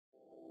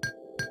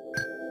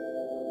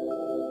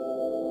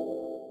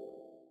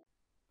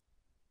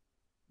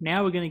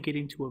Now we're going to get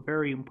into a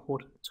very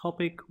important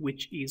topic,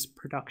 which is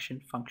production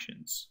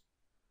functions.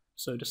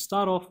 So to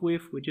start off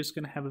with, we're just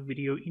going to have a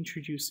video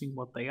introducing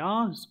what they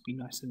are. This will be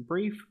nice and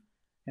brief.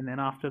 And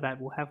then after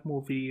that, we'll have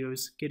more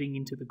videos getting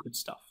into the good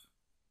stuff.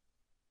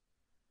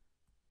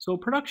 So a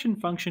production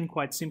function,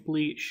 quite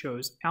simply,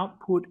 shows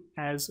output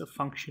as a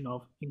function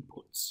of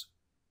inputs.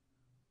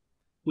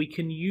 We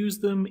can use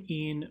them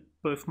in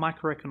both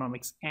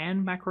microeconomics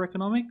and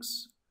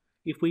macroeconomics.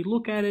 If we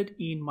look at it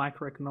in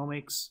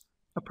microeconomics,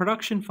 a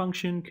production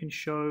function can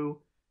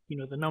show,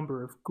 the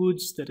number of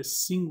goods that a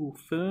single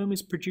firm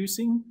is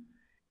producing,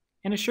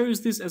 and it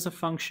shows this as a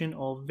function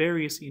of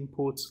various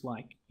inputs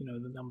like,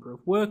 the number of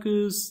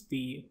workers,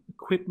 the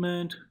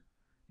equipment,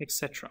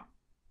 etc.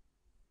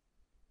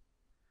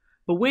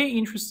 But we're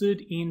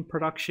interested in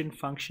production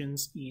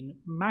functions in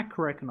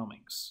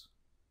macroeconomics.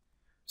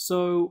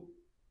 So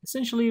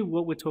essentially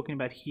what we're talking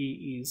about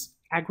here is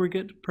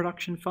aggregate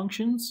production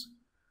functions.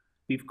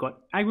 We've got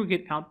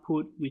aggregate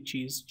output, which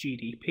is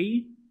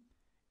GDP.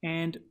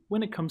 And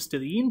when it comes to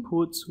the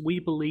inputs, we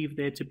believe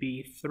there to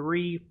be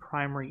three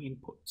primary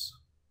inputs.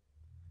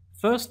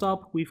 First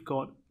up, we've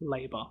got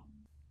labor.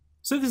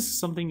 So this is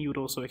something you would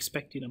also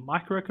expect in a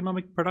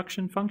microeconomic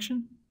production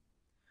function.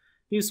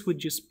 This would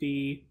just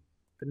be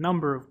the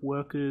number of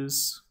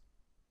workers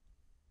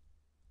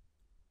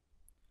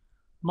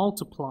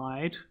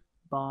multiplied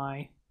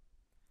by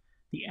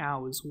the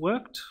hours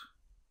worked,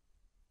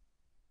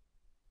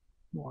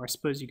 or I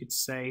suppose you could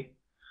say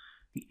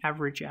the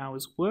average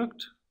hours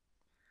worked.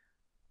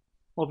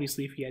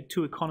 Obviously, if you had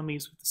two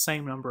economies with the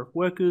same number of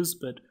workers,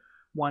 but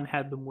one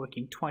had them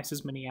working twice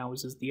as many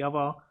hours as the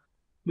other,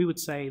 we would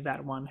say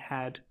that one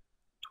had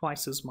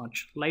twice as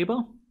much labor.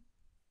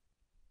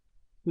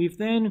 We've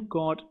then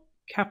got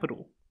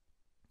capital.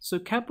 So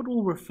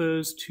capital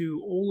refers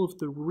to all of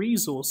the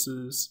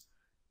resources